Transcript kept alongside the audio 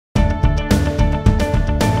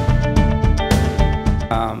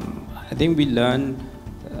I think we learn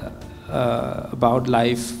about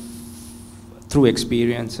life through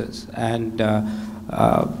experiences, and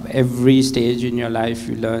every stage in your life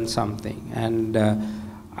you learn something. And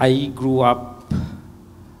I grew up,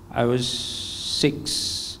 I was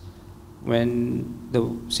 6 when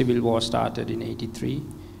the Civil War started in '83.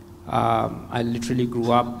 I literally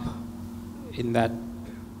grew up in that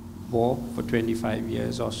war for 25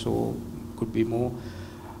 years or so, could be more.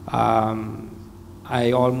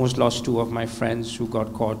 I almost lost 2 of my friends who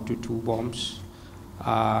got caught to 2 bombs.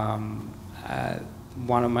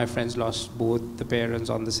 One of my friends lost both the parents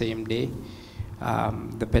on the same day,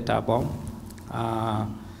 the PETA bomb.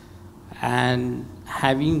 And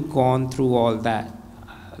having gone through all that,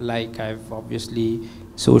 like I've obviously,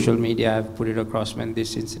 social media, I've put it across when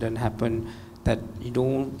this incident happened, that you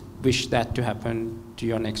don't wish that to happen to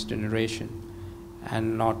your next generation,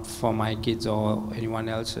 and not for my kids or anyone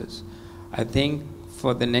else's. I think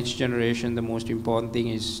for the next generation, the most important thing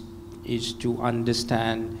is to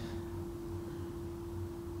understand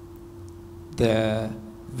the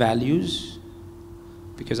values,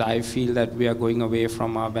 because I feel that we are going away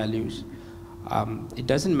from our values. It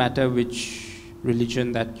doesn't matter which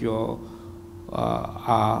religion that you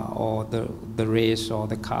are, or the race or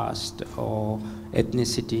the caste or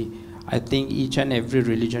ethnicity. I think each and every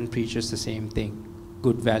religion preaches the same thing,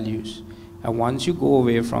 good values. And once you go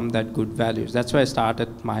away from that good values, that's why I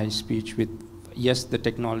started my speech with, yes, the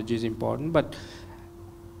technology is important, but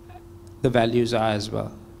the values are as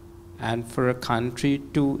well. And for a country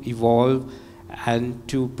to evolve and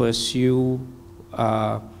to pursue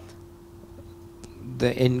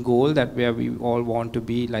the end goal, that where we all want to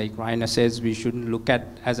be, like Rainer says, we shouldn't look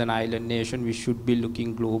at as an island nation, we should be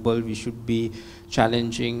looking global, we should be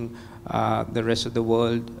challenging the rest of the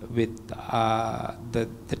world with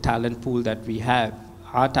the talent pool that we have.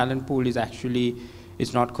 Our talent pool is actually,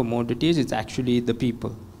 it's not commodities, it's actually the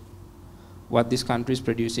people. What this country is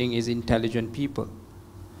producing is intelligent people.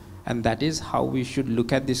 And that is how we should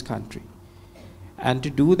look at this country. And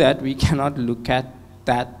to do that, we cannot look at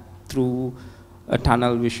that through a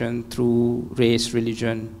tunnel vision, through race,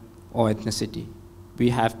 religion, or ethnicity. We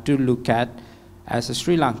have to look at as a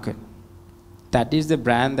Sri Lankan. That is the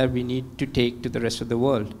brand that we need to take to the rest of the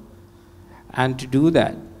world. And to do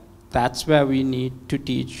that, that's where we need to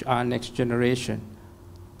teach our next generation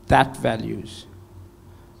that values,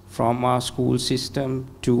 from our school system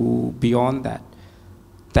to beyond that.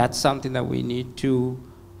 That's something that we need to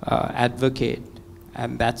advocate,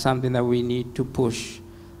 and that's something that we need to push.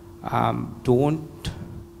 Don't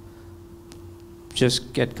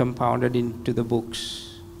just get compounded into the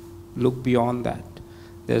books. Look beyond that.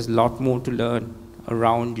 There's a lot more to learn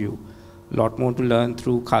around you, a lot more to learn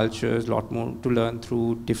through cultures, a lot more to learn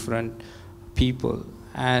through different people,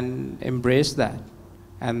 and embrace that.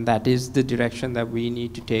 And that is the direction that we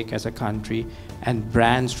need to take as a country, and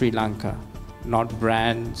brand Sri Lanka, not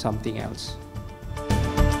brand something else.